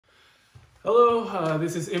Hello,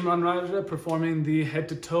 this is Imran Raja performing the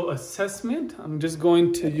head-to-toe assessment. I'm just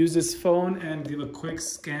going to use this phone and give a quick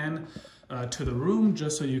scan to the room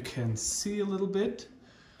just so you can see a little bit.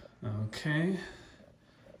 Okay.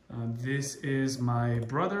 This is my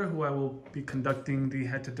brother who I will be conducting the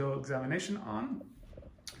head-to-toe examination on.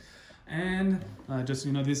 And just so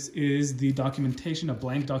you know, this is the documentation, a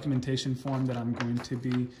blank documentation form that I'm going to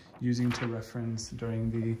be using to reference during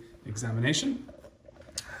the examination.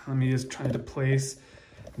 Let me just try to place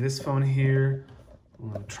this phone here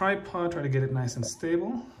on a tripod, try to get it nice and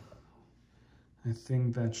stable. I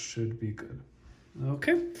think that should be good.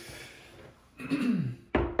 Okay.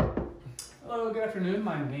 Hello, good afternoon.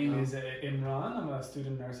 My name is Imran. I'm a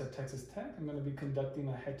student nurse at Texas Tech. I'm going to be conducting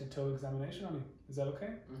a head-to-toe examination on you. Is that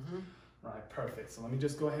okay? Mm-hmm. Right, perfect. So let me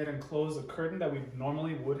just go ahead and close the curtain that we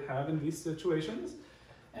normally would have in these situations.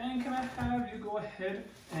 And can I have you go ahead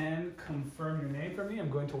and confirm your name for me? I'm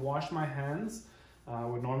going to wash my hands. I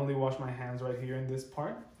would normally wash my hands right here in this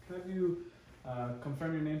part. Can I have you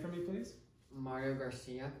confirm your name for me, please? Mario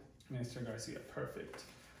Garcia. Mr. Garcia, perfect.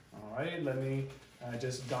 All right, let me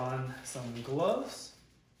just don some gloves.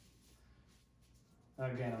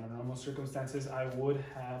 Again, under normal circumstances, I would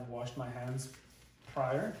have washed my hands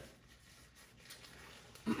prior.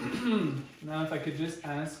 Now, if I could just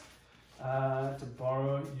ask to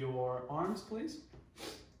borrow your arms, please.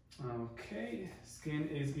 Okay, skin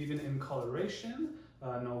is even in coloration,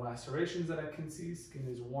 no lacerations that I can see. Skin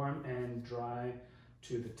is warm and dry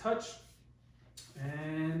to the touch,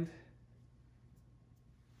 and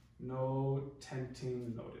no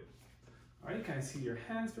tenting noted. All right, can I see your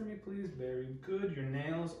hands for me, please? Very good. Your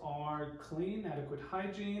nails are clean, adequate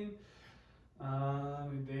hygiene.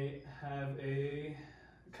 They have a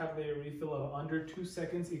capillary refill of under 2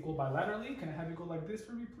 seconds equal bilaterally. Can I have you go like this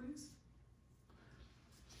for me, please?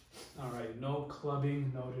 All right, no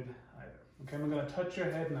clubbing noted either. Okay, I'm gonna touch your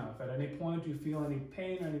head now. If at any point you feel any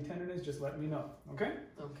pain or any tenderness, just let me know, okay?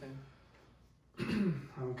 Okay.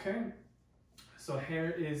 Okay, so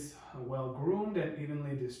hair is well groomed and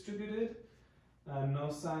evenly distributed. No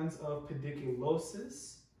signs of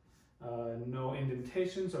pediculosis. No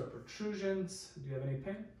indentations or protrusions. Do you have any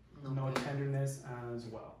pain? No tenderness as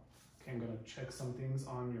well. Okay, I'm going to check some things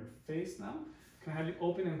on your face now. Can I have you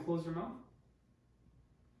open and close your mouth?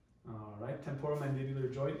 All right,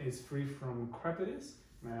 temporomandibular joint is free from crepitus.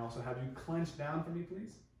 May I also have you clench down for me,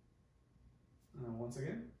 please? Once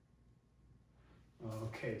again.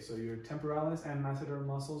 Okay, so your temporalis and masseter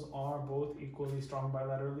muscles are both equally strong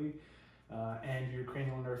bilaterally, and your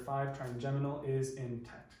cranial nerve 5 trigeminal is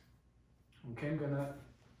intact. Okay, I'm going to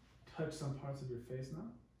touch some parts of your face now.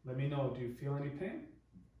 Let me know, do you feel any pain?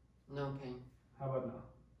 No pain. How about now?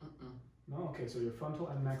 Mm-mm. No? Okay, so your frontal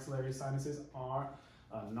and maxillary sinuses are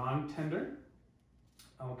non-tender.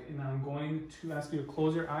 Okay, now I'm going to ask you to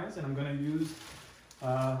close your eyes, and I'm going to use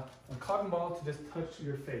a cotton ball to just touch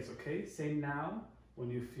your face, okay? Say now when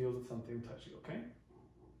you feel something touch you, okay?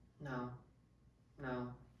 No. No.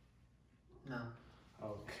 No.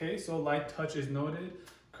 Okay, so light touch is noted.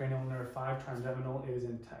 Cranial nerve 5 trigeminal is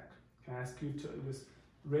intact. Can I ask you to just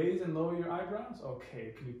raise and lower your eyebrows?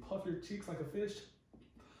 Okay, can you puff your cheeks like a fish?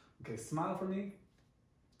 Okay, smile for me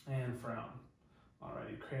and frown.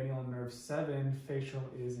 Alrighty, cranial nerve 7 facial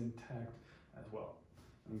is intact as well.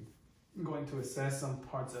 I'm going to assess some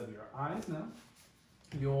parts of your eyes now.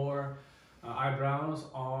 Your eyebrows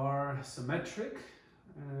are symmetric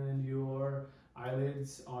and your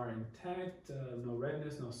eyelids are intact, no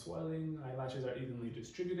redness, no swelling, eyelashes are evenly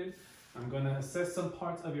distributed. I'm going to assess some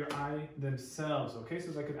parts of your eye themselves, okay? So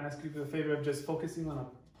if I could ask you for the favor of just focusing on a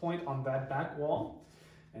point on that back wall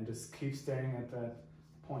and just keep staring at that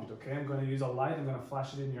point, okay? I'm going to use a light, I'm going to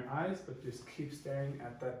flash it in your eyes, but just keep staring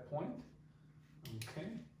at that point, okay?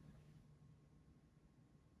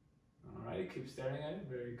 All right, keep staring at it,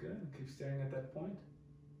 very good. Keep staring at that point.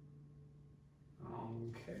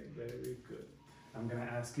 Okay, very good. I'm going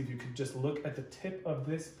to ask if you could just look at the tip of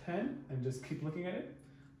this pen and just keep looking at it.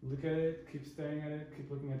 Look at it, keep staring at it, keep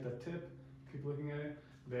looking at the tip, keep looking at it.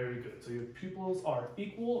 Very good. So your pupils are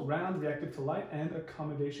equal, round, reactive to light, and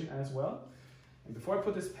accommodation as well. And before I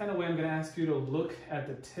put this pen away, I'm going to ask you to look at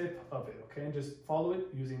the tip of it, okay? And just follow it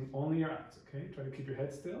using only your eyes, okay? Try to keep your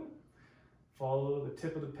head still. Follow the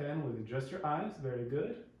tip of the pen with just your eyes. Very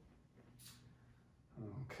good.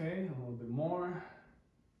 Okay, a little bit more.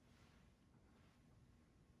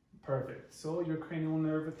 Perfect. So your cranial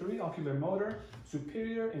nerve 3, ocular motor,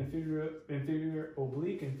 superior, inferior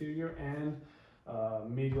oblique, inferior, and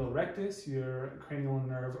medial rectus. Your cranial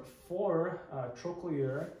nerve 4,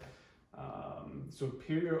 trochlear,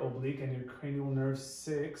 superior oblique, and your cranial nerve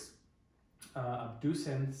 6,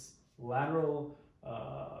 abducens lateral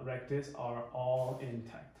rectus are all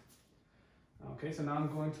intact. Okay, so now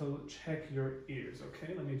I'm going to check your ears.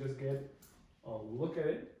 Okay, let me just get a look at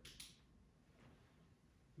it.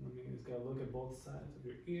 Let me just get a look at both sides of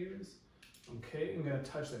your ears. Okay, I'm gonna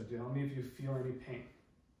touch them. Tell me if you feel any pain.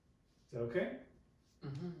 Is that okay?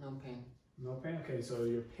 No pain. No pain? Okay, so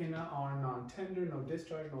your pinna are non-tender, no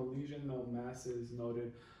discharge, no lesion, no masses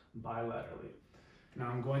noted bilaterally. Now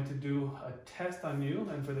I'm going to do a test on you,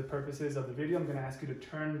 and for the purposes of the video, I'm going to ask you to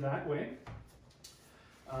turn that way.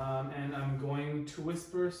 And I'm going to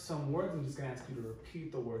whisper some words. I'm just going to ask you to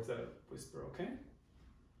repeat the words that I whisper, okay?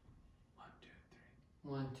 1, 2,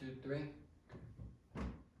 3. 1, 2, 3.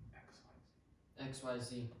 X, Y,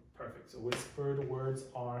 Z. XYZ. Perfect. So whispered words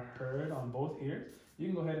are heard on both ears. You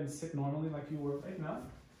can go ahead and sit normally like you were right now.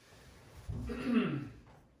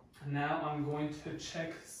 Now I'm going to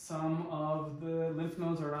check some of the lymph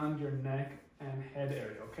nodes around your neck and head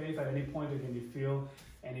area, okay? If at any point again you feel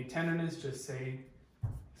any tenderness, just say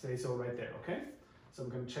so right there, okay? So I'm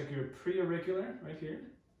going to check your preauricular right here,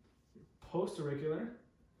 your postauricular,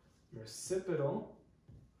 your occipital,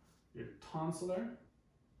 your tonsillar,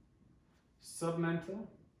 submental,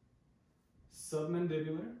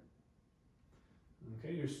 submandibular,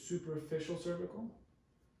 okay, your superficial cervical,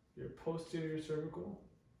 your posterior cervical,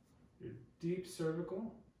 your deep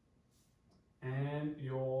cervical, and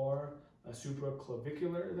your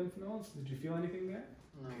supraclavicular lymph nodes. Did you feel anything there?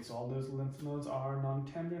 No. Okay, so all those lymph nodes are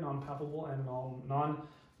non-tender, non-palpable, and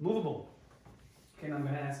non-movable. Okay, now I'm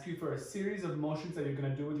going to ask you for a series of motions that you're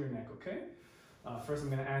going to do with your neck, okay? First, I'm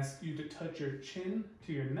going to ask you to touch your chin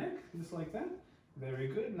to your neck, just like that. Very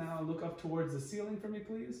good. Now look up towards the ceiling for me,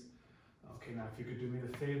 please. Okay, now if you could do me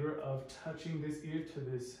the favor of touching this ear to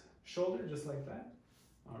this shoulder, just like that.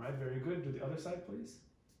 All right, very good. Do the other side, please.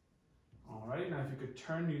 All right, now if you could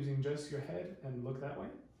turn using just your head and look that way.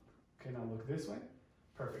 Okay, now look this way.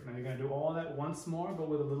 Perfect. Now you're going to do all that once more, but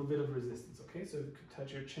with a little bit of resistance, okay? So if you could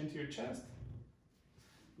touch your chin to your chest.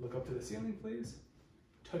 Look up to the ceiling, please.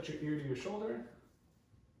 Touch your ear to your shoulder.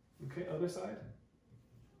 Okay, other side.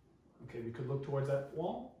 Okay, we could look towards that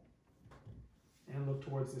wall and look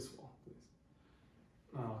towards this wall, please.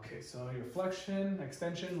 Okay, so your flexion,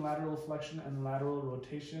 extension, lateral flexion, and lateral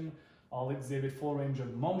rotation all exhibit full range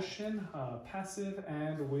of motion, passive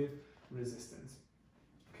and with resistance.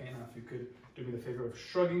 Okay, now if you could do me the favor of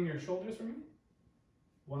shrugging your shoulders for me.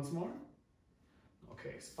 Once more.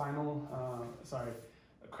 Okay,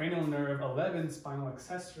 cranial nerve 11 spinal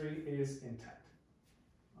accessory is intact.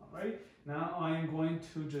 All right, now I am going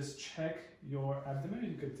to just check your abdomen.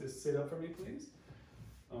 You could just sit up for me, please.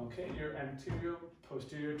 Okay, your anterior,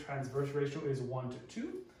 posterior, transverse ratio is 1 to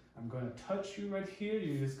 2. I'm going to touch you right here.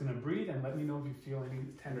 You're just going to breathe and let me know if you feel any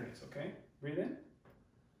tenderness, okay? Breathe in.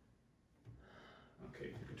 Okay,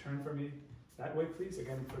 you could turn for me that way, please,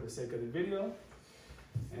 again, for the sake of the video.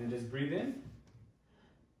 And just breathe in.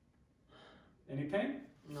 Any pain?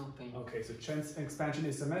 No pain. Okay, so chest expansion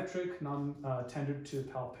is symmetric, non-tender to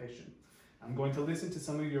palpation. I'm going to listen to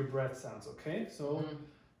some of your breath sounds, okay? So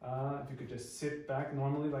if you could just sit back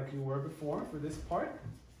normally like you were before for this part.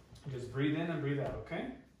 Just breathe in and breathe out, okay?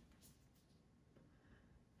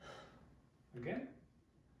 Again.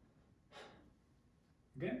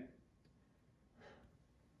 Again.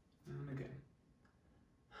 And again.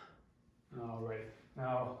 All right.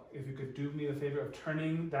 Now, if you could do me the favor of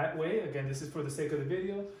turning that way. Again, this is for the sake of the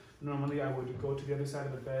video. Normally, I would go to the other side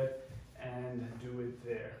of the bed and do it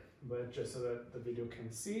there. But just so that the video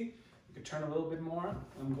can see, you could turn a little bit more.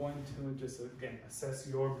 I'm going to just, again, assess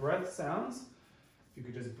your breath sounds. If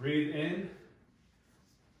you could just breathe in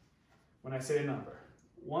when I say a number.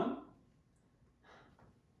 1,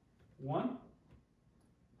 1,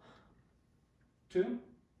 2,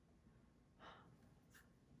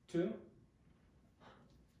 2,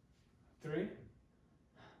 3,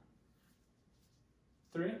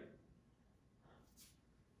 3,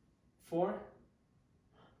 4,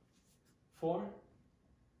 4.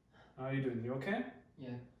 How are you doing? You okay? Yeah,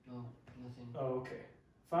 no, nothing. Okay.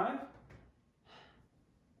 5,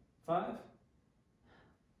 5,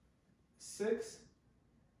 6,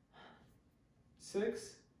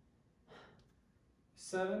 6,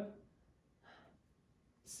 7,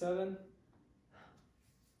 7,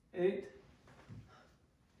 8,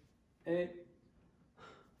 8,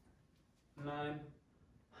 9,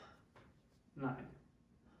 9.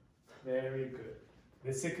 Very good.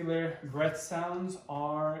 Vesicular breath sounds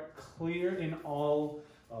are clear in all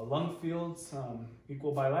lung fields,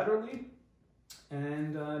 equal bilaterally,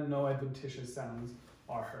 and no adventitious sounds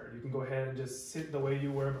are heard. You can go ahead and just sit the way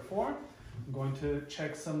you were before. I'm going to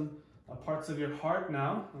check some parts of your heart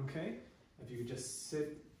now, okay? If you could just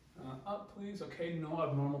sit Up, please. Okay, no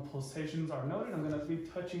abnormal pulsations are noted. I'm going to be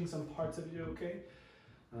touching some parts of you, okay?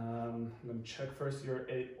 I'm going to check first your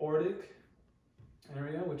aortic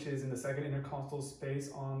area, which is in the second intercostal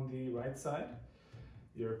space on the right side.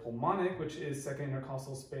 Your pulmonic, which is second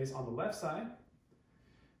intercostal space on the left side.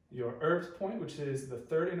 Your Erb's point, which is the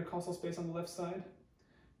third intercostal space on the left side.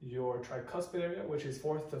 Your tricuspid area, which is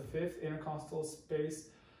fourth to fifth intercostal space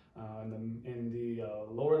in the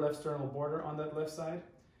lower left sternal border on that left side.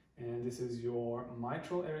 And this is your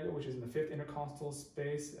mitral area, which is in the fifth intercostal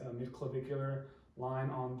space, mid-clavicular line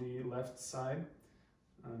on the left side.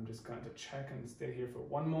 I'm just going to check and stay here for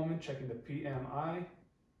one moment, checking the PMI.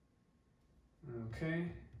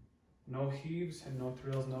 Okay, no heaves and no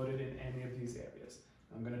thrills noted in any of these areas.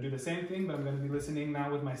 I'm going to do the same thing, but I'm going to be listening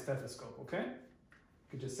now with my stethoscope, okay?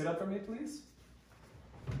 You could just sit up for me, please.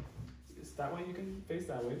 Just that way, you can face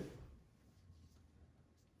that way.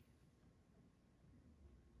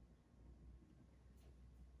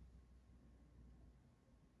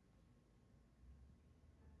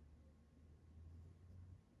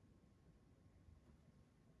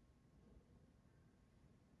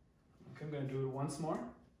 Okay, I'm going to do it once more.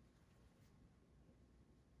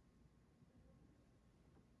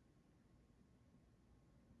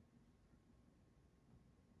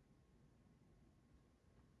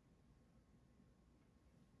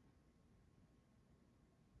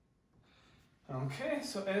 Okay,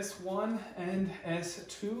 so S1 and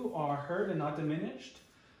S2 are heard and not diminished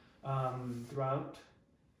throughout,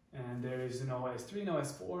 and there is no S3, no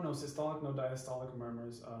S4, no systolic, no diastolic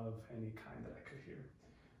murmurs of any kind that I could hear.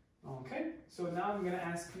 Okay, so now I'm going to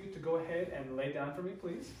ask you to go ahead and lay down for me,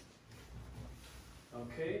 please.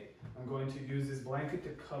 Okay, I'm going to use this blanket to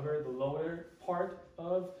cover the lower part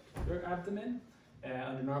of your abdomen.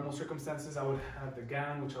 Under normal circumstances, I would have the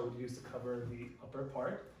gown, which I would use to cover the upper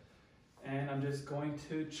part. And I'm just going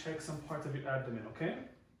to check some parts of your abdomen, okay?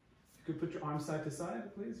 If you could put your arms side to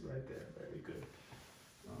side, please, right there, very good.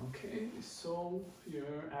 Okay, so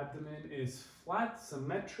your abdomen is flat,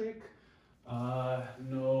 symmetric,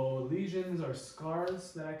 no lesions or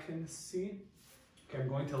scars that I can see. Okay, I'm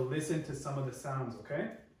going to listen to some of the sounds,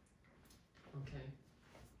 okay? Okay.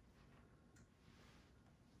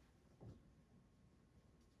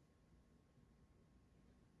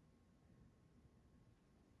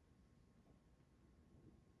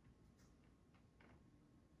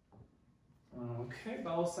 Okay,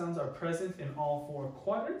 vowel sounds are present in all four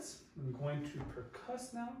quadrants. I'm going to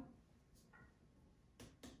percuss now.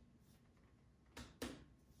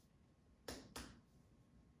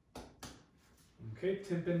 Okay,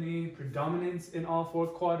 tympani predominates in all four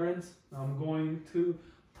quadrants. Now I'm going to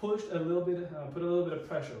push a little bit, put a little bit of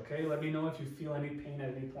pressure, okay? Let me know if you feel any pain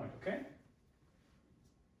at any point, okay?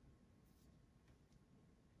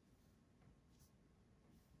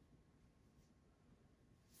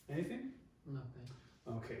 Anything? Nothing.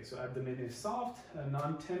 Okay, so abdomen is soft,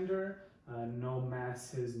 non-tender, no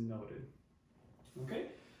mass is noted. Okay,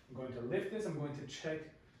 I'm going to lift this. I'm going to check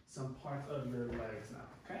some parts of your legs now,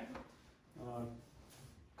 okay?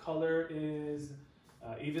 Color is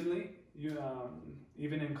even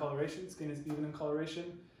in coloration. Skin is even in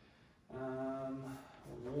coloration.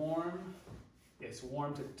 Warm, yes,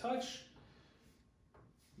 warm to touch.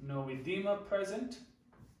 No edema present.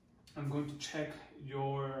 I'm going to check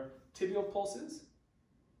your tibial pulses.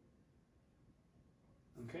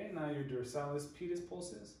 Okay, now your dorsalis pedis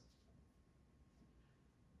pulses.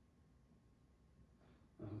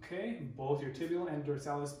 Okay, both your tibial and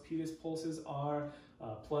dorsalis pedis pulses are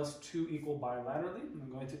 +2 equal bilaterally. I'm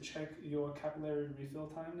going to check your capillary refill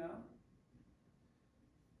time now,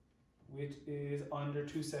 which is under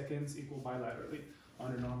 2 seconds equal bilaterally.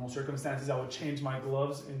 Under normal circumstances, I would change my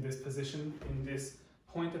gloves in this position, in this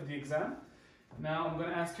point of the exam. Now I'm going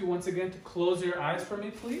to ask you once again to close your eyes for me,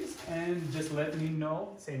 please, and just let me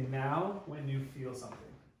know, say now, when you feel something.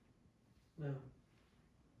 No.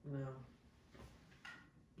 No.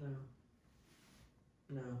 No.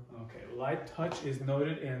 No. Okay, light touch is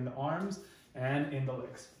noted in the arms and in the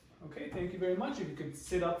legs. Okay, thank you very much. If you could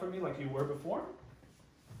sit up for me like you were before.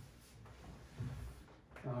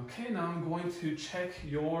 Okay, now I'm going to check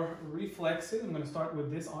your reflexes. I'm going to start with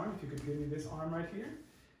this arm. If you could give me this arm right here.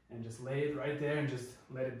 And just lay it right there and just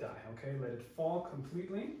let it die, okay? Let it fall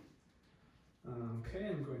completely. Okay,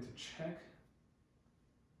 I'm going to check.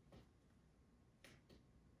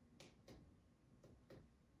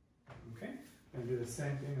 Okay, I'm going to do the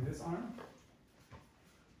same thing in this arm.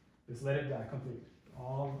 Just let it die completely.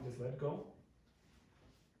 Just let go.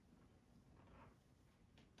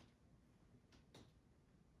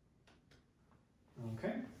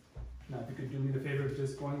 Okay, now if you could do me the favor of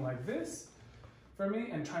just going like this for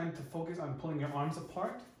me and trying to focus on pulling your arms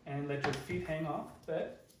apart and let your feet hang off the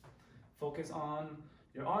bed. Focus on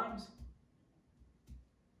your arms.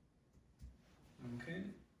 Okay.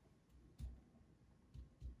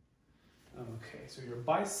 Okay, so your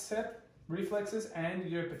bicep reflexes and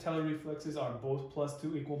your patellar reflexes are both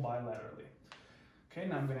 +2 equal bilaterally. Okay,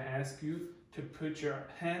 now I'm going to ask you to put your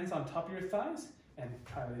hands on top of your thighs and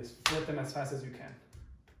try to just flip them as fast as you can.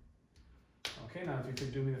 Okay, now if you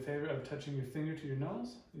could do me the favor of touching your finger to your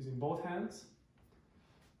nose using both hands.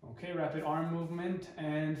 Okay, rapid arm movement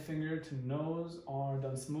and finger to nose are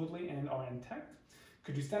done smoothly and are intact.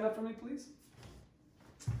 Could you stand up for me, please?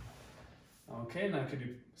 Okay, now could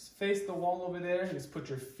you face the wall over there? Just put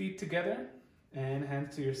your feet together and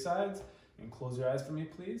hands to your sides and close your eyes for me,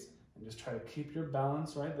 please. And just try to keep your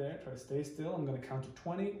balance right there. Try to stay still. I'm going to count to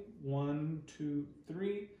 20. 1, 2,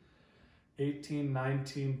 3, 18,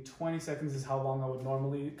 19, 20 seconds is how long I would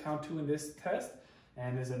normally count to in this test.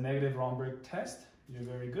 And it's a negative Romberg test. You're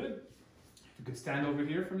very good. If you could stand over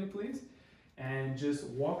here for me, please. And just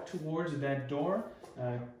walk towards that door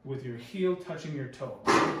with your heel touching your toe.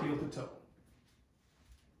 Heel to toe.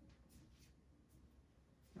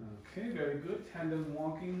 Okay, very good. Tandem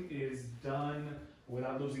walking is done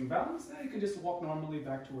without losing balance. Now you can just walk normally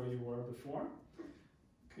back to where you were before.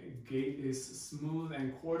 Okay, gait is smooth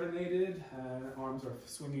and coordinated. Arms are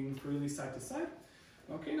swinging freely side to side.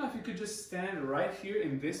 Okay, now if you could just stand right here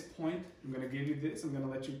in this point, I'm going to give you this. I'm going to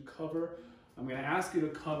let you cover. I'm going to ask you to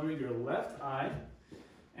cover your left eye.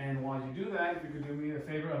 And while you do that, if you could do me the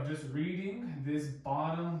favor of just reading this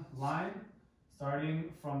bottom line,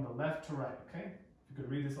 starting from the left to right, okay? If you could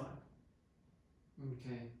read this line.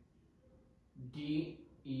 Okay.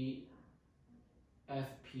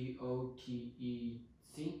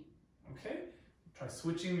 DEFPOTEC. Okay. Try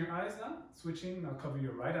switching your eyes now. Switching, now cover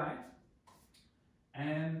your right eye.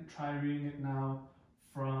 And try reading it now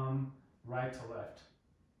from right to left.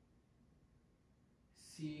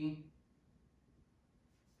 C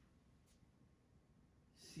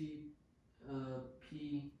P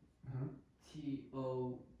T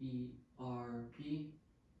O E R P.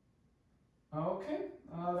 Okay,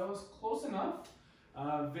 that was close enough.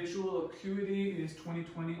 Visual acuity is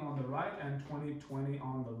 20/20 on the right and 20/20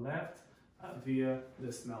 on the left via the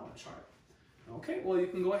Snellen chart. Okay, well you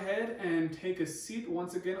can go ahead and take a seat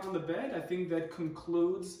once again on the bed. I think that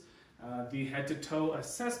concludes the head-to-toe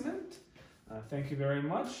assessment. Thank you very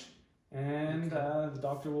much. And the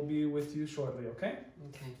doctor will be with you shortly, okay?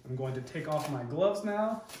 Okay. I'm going to take off my gloves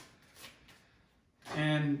now.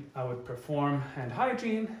 And I would perform hand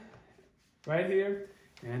hygiene right here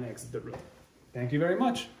and exit the room. Thank you very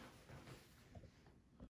much.